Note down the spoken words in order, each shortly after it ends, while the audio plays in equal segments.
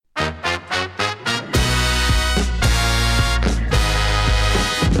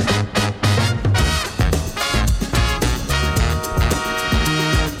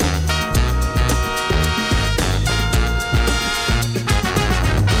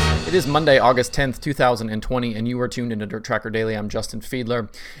It is Monday, August 10th, 2020, and you are tuned into Dirt Tracker Daily. I'm Justin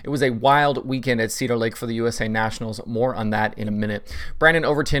Fiedler. It was a wild weekend at Cedar Lake for the USA Nationals. More on that in a minute. Brandon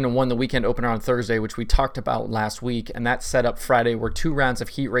Overton won the weekend opener on Thursday, which we talked about last week, and that set up Friday, where 2 rounds of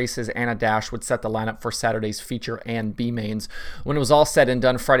heat races and a dash would set the lineup for Saturday's feature and B mains. When it was all said and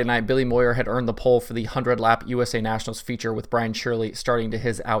done Friday night, Billy Moyer had earned the pole for the 100-lap USA Nationals feature, with Brian Shirley starting to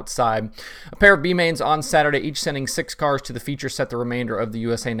his outside. A pair of B mains on Saturday, each sending 6 cars to the feature, set the remainder of the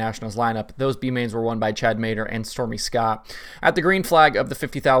USA Nationals lineup. Those B mains were won by Chad Mader and Stormy Scott. At the green flag of the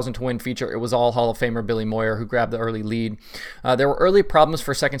 50,000 to win feature, it was all Hall of Famer Billy Moyer who grabbed the early lead. There were early problems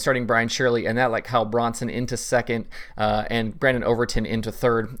for second starting Brian Shirley, and that like Kyle Bronson into second and Brandon Overton into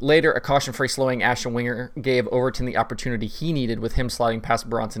third. Later, a caution-free slowing Ashton Winger gave Overton the opportunity he needed, with him sliding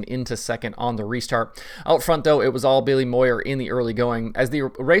past Bronson into second on the restart. Out front, though, it was all Billy Moyer in the early going. As the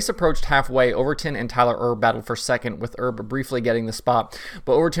race approached halfway, Overton and Tyler Erb battled for second, with Erb briefly getting the spot,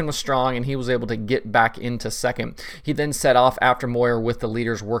 but Overton was strong and he was able to get back into second. He then set off after Moyer with the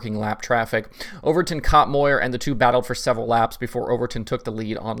leaders working lap traffic. Overton caught Moyer and the two battled for several laps before Overton took the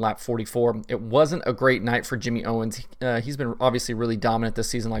lead on lap 44. It wasn't a great night for Jimmy Owens. He's been obviously really dominant this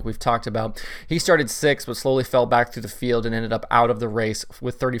season, like we've talked about. He started 6th but slowly fell back through the field and ended up out of the race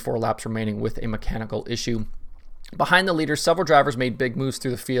with 34 laps remaining with a mechanical issue. Behind the leaders, several drivers made big moves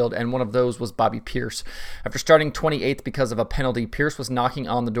through the field, and one of those was Bobby Pierce. After starting 28th because of a penalty, Pierce was knocking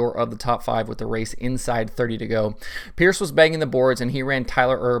on the door of the top 5 with the race inside 30 to go. Pierce was banging the boards, and he ran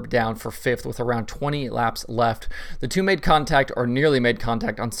Tyler Erb down for 5th with around 20 laps left. The two made contact, or nearly made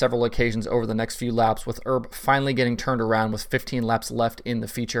contact, on several occasions over the next few laps, with Erb finally getting turned around with 15 laps left in the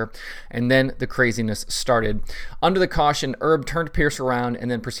feature. And then the craziness started. Under the caution, Erb turned Pierce around and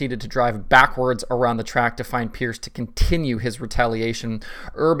then proceeded to drive backwards around the track to find Pierce to continue his retaliation.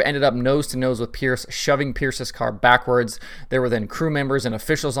 Erb ended up nose to nose with Pierce, shoving Pierce's car backwards. There were then crew members and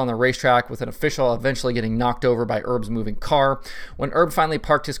officials on the racetrack, with an official eventually getting knocked over by Erb's moving car. When Erb finally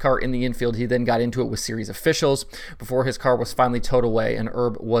parked his car in the infield, he then got into it with series officials before his car was finally towed away and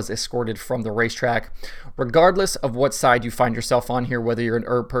Erb was escorted from the racetrack. Regardless of what side you find yourself on here, whether you're an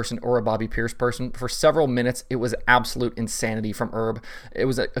Erb person or a Bobby Pierce person, for several minutes it was absolute insanity from Erb. It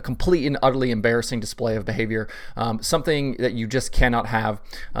was a complete and utterly embarrassing display of behavior. Something that you just cannot have.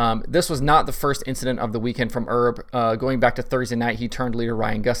 This was not the first incident of the weekend from Erb. Going back to Thursday night, he turned leader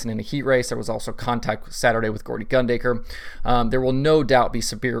Ryan Gustin in a heat race. There was also contact Saturday with Gordy Gundaker. There will no doubt be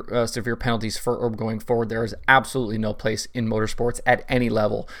severe penalties for Erb going forward. There is absolutely no place in motorsports at any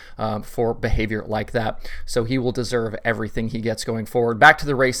level for behavior like that. So he will deserve everything he gets going forward. Back to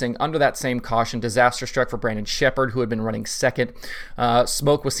the racing. Under that same caution, disaster struck for Brandon Sheppard, who had been running second.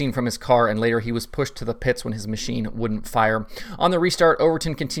 Smoke was seen from his car, and later he was pushed to the pits when his machine wouldn't fire. On the restart,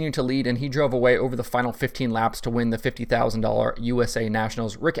 Overton continued to lead, and he drove away over the final 15 laps to win the $50,000 USA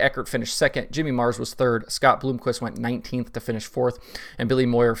Nationals. Rick Eckert finished second, Jimmy Mars was third, Scott Bloomquist went 19th to finish 4th, and Billy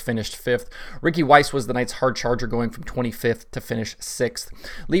Moyer finished 5th. Ricky Weiss was the night's hard charger, going from 25th to finish 6th.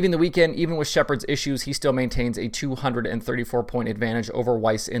 Leaving the weekend, even with Sheppard's issues, he still maintains a 234-point advantage over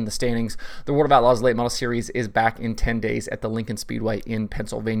Weiss in the standings. The World of Outlaws Late Model Series is back in 10 days at the Lincoln Speedway in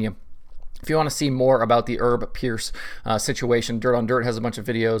Pennsylvania. If you want to see more about the Erb Pierce situation, Dirt on Dirt has a bunch of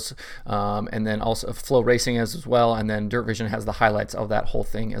videos, and then also Flow Racing has as well, and then Dirt Vision has the highlights of that whole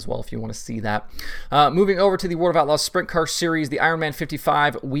thing as well if you want to see that. Moving over to the World of Outlaws Sprint Car Series, the Ironman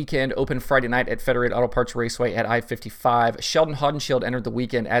 55 weekend opened Friday night at Federated Auto Parts Raceway at I-55. Sheldon Haudenschild entered the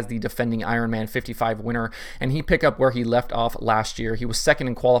weekend as the defending Ironman 55 winner, and he picked up where he left off last year. He was second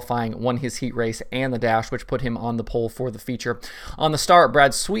in qualifying, won his heat race and the dash, which put him on the pole for the feature. On the start,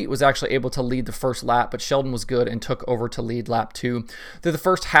 Brad Sweet was actually able to lead the first lap, but Sheldon was good and took over to lead lap 2. Through the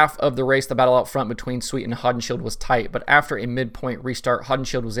first half of the race, the battle out front between Sweet and Haudenschild was tight, but after a midpoint restart,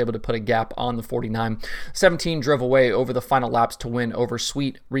 Haudenschild was able to put a gap on the 49. 17 drove away over the final laps to win over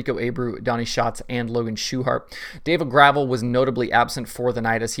Sweet, Rico Abreu, Donnie Schatz, and Logan Schuchart. David Gravel was notably absent for the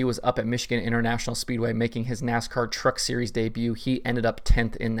night as he was up at Michigan International Speedway making his NASCAR Truck Series debut. He ended up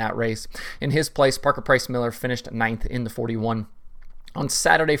 10th in that race. In his place, Parker Price Miller finished 9th in the 41. On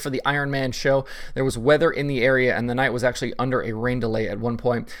Saturday for the Ironman show, there was weather in the area and the night was actually under a rain delay at one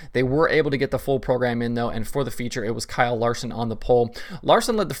point. They were able to get the full program in though, and for the feature it was Kyle Larson on the pole.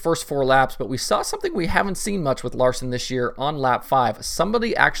 Larson led the first 4 laps, but we saw something we haven't seen much with Larson this year on lap 5.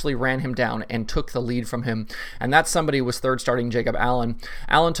 Somebody actually ran him down and took the lead from him, and that somebody was third starting Jacob Allen.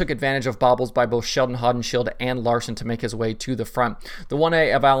 Allen took advantage of bobbles by both Sheldon Haudenschild and Larson to make his way to the front. The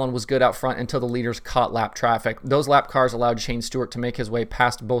 1A of Allen was good out front until the leaders caught lap traffic. Those lap cars allowed Shane Stewart to make his way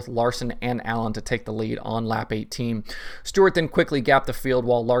past both Larson and Allen to take the lead on lap 18. Stewart then quickly gapped the field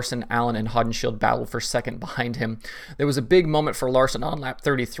while Larson, Allen, and Haudenschild battled for second behind him. There was a big moment for Larson on lap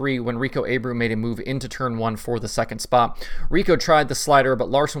 33 when Rico Abreu made a move into turn 1 for the second spot. Rico tried the slider, but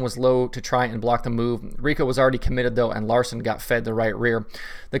Larson was low to try and block the move. Rico was already committed though, and Larson got fed the right rear.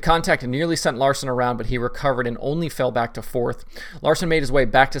 The contact nearly sent Larson around, but he recovered and only fell back to fourth. Larson made his way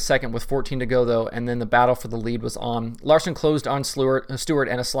back to second with 14 to go though, and then the battle for the lead was on. Larson closed on Stewart,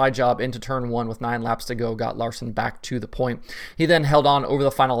 and a slide job into turn 1 with 9 laps to go got Larson back to the point. He then held on over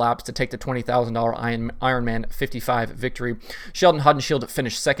the final laps to take the $20,000 Ironman 55 victory. Sheldon Haudenschild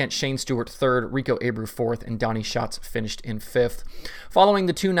finished second, Shane Stewart third, Rico Abreu fourth, and Donnie Schatz finished in fifth. Following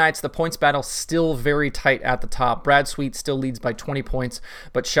the 2 nights, the points battle still very tight at the top. Brad Sweet still leads by 20 points,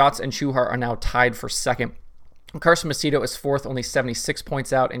 but Schatz and Schuchart are now tied for second. Carson Macedo is fourth, only 76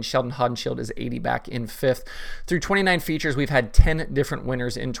 points out, and Sheldon Haudenschild is 80 back in fifth. Through 29 features, we've had 10 different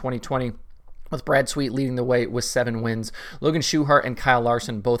winners in 2020. With Brad Sweet leading the way with 7 wins. Logan Schuchart and Kyle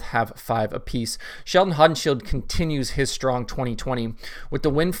Larson both have 5 apiece. Sheldon Haudenschild continues his strong 2020. With the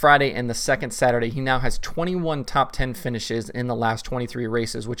win Friday and the second Saturday, he now has 21 top 10 finishes in the last 23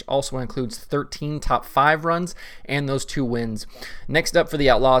 races, which also includes 13 top 5 runs and those 2 wins. Next up for the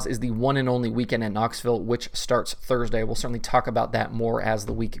Outlaws is the one and only weekend at Knoxville, which starts Thursday. We'll certainly talk about that more as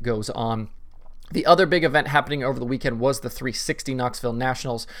the week goes on. The other big event happening over the weekend was the 360 Knoxville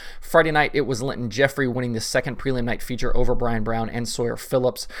Nationals. Friday night, it was Linton Jeffrey winning the second prelim night feature over Brian Brown and Sawyer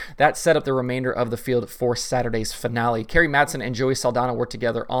Phillips. That set up the remainder of the field for Saturday's finale. Kerry Madsen and Joey Saldana were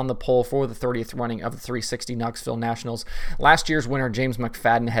together on the pole for the 30th running of the 360 Knoxville Nationals. Last year's winner, James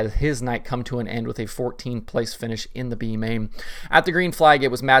McFadden, had his night come to an end with a 14th place finish in the B main. At the green flag,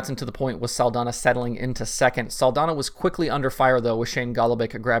 it was Madsen to the point, with Saldana settling into second. Saldana was quickly under fire, though, with Shane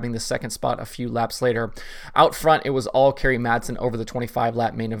Golobic grabbing the second spot a few laps later. Out front, it was all Kerry Madsen over the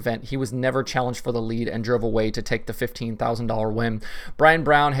 25-lap main event. He was never challenged for the lead and drove away to take the $15,000 win. Brian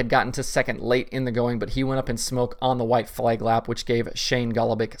Brown had gotten to second late in the going, but he went up in smoke on the white flag lap, which gave Shane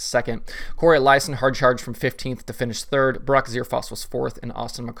Golobic second. Corey Lyson hard charged from 15th to finish third. Brock Zierfoss was fourth, and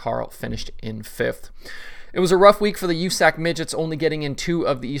Austin McCarl finished in fifth. It was a rough week for the USAC Midgets, only getting in 2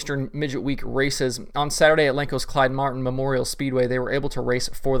 of the Eastern Midget Week races. On Saturday at Lenco's Clyde Martin Memorial Speedway, they were able to race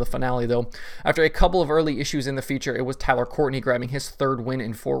for the finale, though. After a couple of early issues in the feature, it was Tyler Courtney grabbing his 3rd win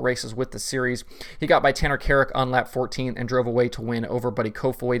in 4 races with the series. He got by Tanner Carrick on lap 14 and drove away to win over Buddy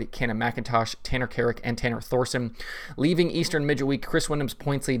Kofoid, Cannon McIntosh, Tanner Carrick, and Tanner Thorson. Leaving Eastern Midget Week, Chris Wyndham's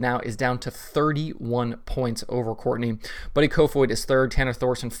points lead now is down to 31 points over Courtney. Buddy Kofoid is 3rd, Tanner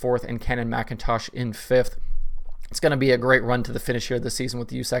Thorson 4th, and Cannon McIntosh in 5th. It's going to be a great run to the finish here this season with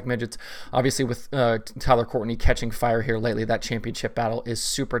the USAC Midgets. Obviously, with Tyler Courtney catching fire here lately, that championship battle is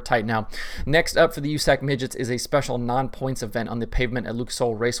super tight now. Next up for the USAC Midgets is a special non-points event on the pavement at Lucas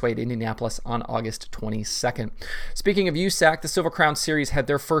Oil Raceway at Indianapolis on August 22nd. Speaking of USAC, the Silver Crown Series had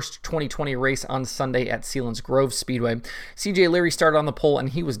their first 2020 race on Sunday at Sealands Grove Speedway. CJ Leary started on the pole, and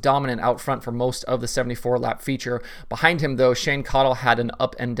he was dominant out front for most of the 74-lap feature. Behind him, though, Shane Cottle had an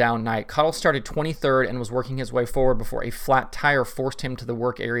up and down night. Cottle started 23rd and was working his way forward before a flat tire forced him to the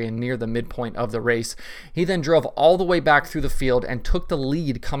work area near the midpoint of the race. He then drove all the way back through the field and took the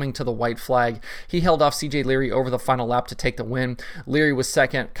lead coming to the white flag. He held off CJ Leary over the final lap to take the win. Leary was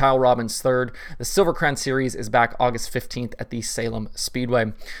second, Kyle Robbins third. The Silver Crown Series is back August 15th at the Salem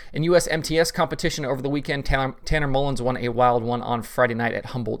Speedway. In US MTS competition over the weekend, Tanner Mullins won a wild one on Friday night at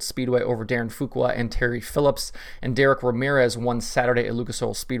Humboldt Speedway over Darren Fuqua and Terry Phillips, and Derek Ramirez won Saturday at Lucas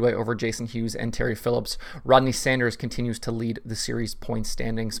Oil Speedway over Jason Hughes and Terry Phillips. Rodney Sanders continues to lead the series point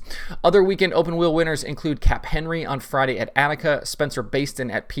standings. Other weekend open wheel winners include Cap Henry on Friday at Attica, Spencer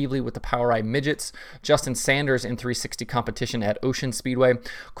Baston at Peevely with the POWRi Midgets, Justin Sanders in 360 competition at Ocean Speedway,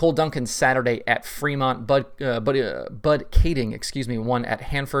 Cole Duncan Saturday at Fremont, Bud Kading, won at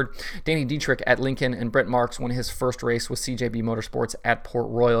Hanford, Danny Dietrich at Lincoln, and Brent Marks won his first race with CJB Motorsports at Port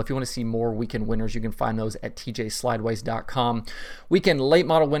Royal. If you want to see more weekend winners, you can find those at tjslideways.com. Weekend late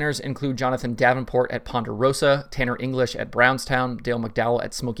model winners include Jonathan Davenport at Ponderosa, Tanner English at Brownstown, Dale McDowell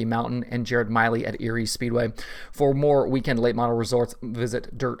at Smoky Mountain, and Jared Miley at Erie Speedway. For more weekend late model results,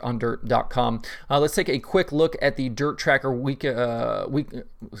 visit dirtondirt.com. Let's take a quick look at the Dirt Tracker the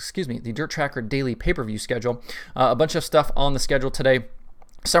Dirt Tracker daily pay-per-view schedule. A bunch of stuff on the schedule today.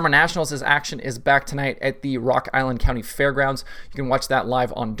 Summer Nationals' action is back tonight at the Rock Island County Fairgrounds. You can watch that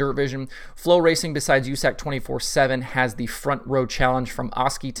live on Dirt Vision. Flow Racing, besides USAC 24/7, has the Front Row Challenge from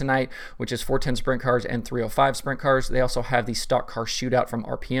Oski tonight, which is 410 sprint cars and 305 sprint cars. They also have the Stock Car Shootout from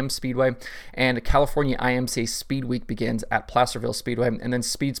RPM Speedway. And California IMCA Speed Week begins at Placerville Speedway. And then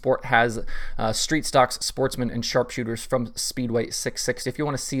Speed Sport has Street Stocks, Sportsmen, and Sharpshooters from Speedway 660. If you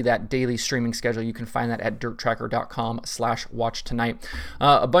want to see that daily streaming schedule, you can find that at dirttracker.com/watch tonight.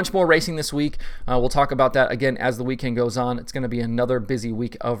 A bunch more racing this week. We'll talk about that again as the weekend goes on. It's going to be another busy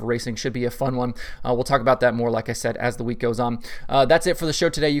week of racing. Should be a fun one. We'll talk about that more, like I said, as the week goes on. That's it for the show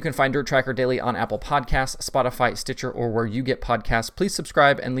today. You can find Dirt Tracker Daily on Apple Podcasts, Spotify, Stitcher, or where you get podcasts. Please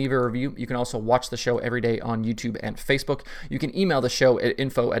subscribe and leave a review. You can also watch the show every day on YouTube and Facebook. You can email the show at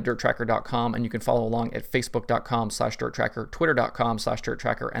info@dirttracker.com, and you can follow along at facebook.com/dirttracker,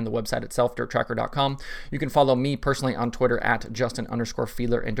 twitter.com/dirttracker, and the website itself, dirttracker.com. You can follow me personally on Twitter at Justin_Fiedler.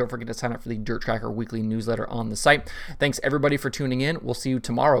 And don't forget to sign up for the Dirt Tracker weekly newsletter on the site. Thanks everybody for tuning in. We'll see you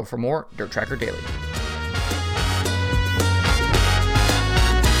tomorrow for more Dirt Tracker Daily.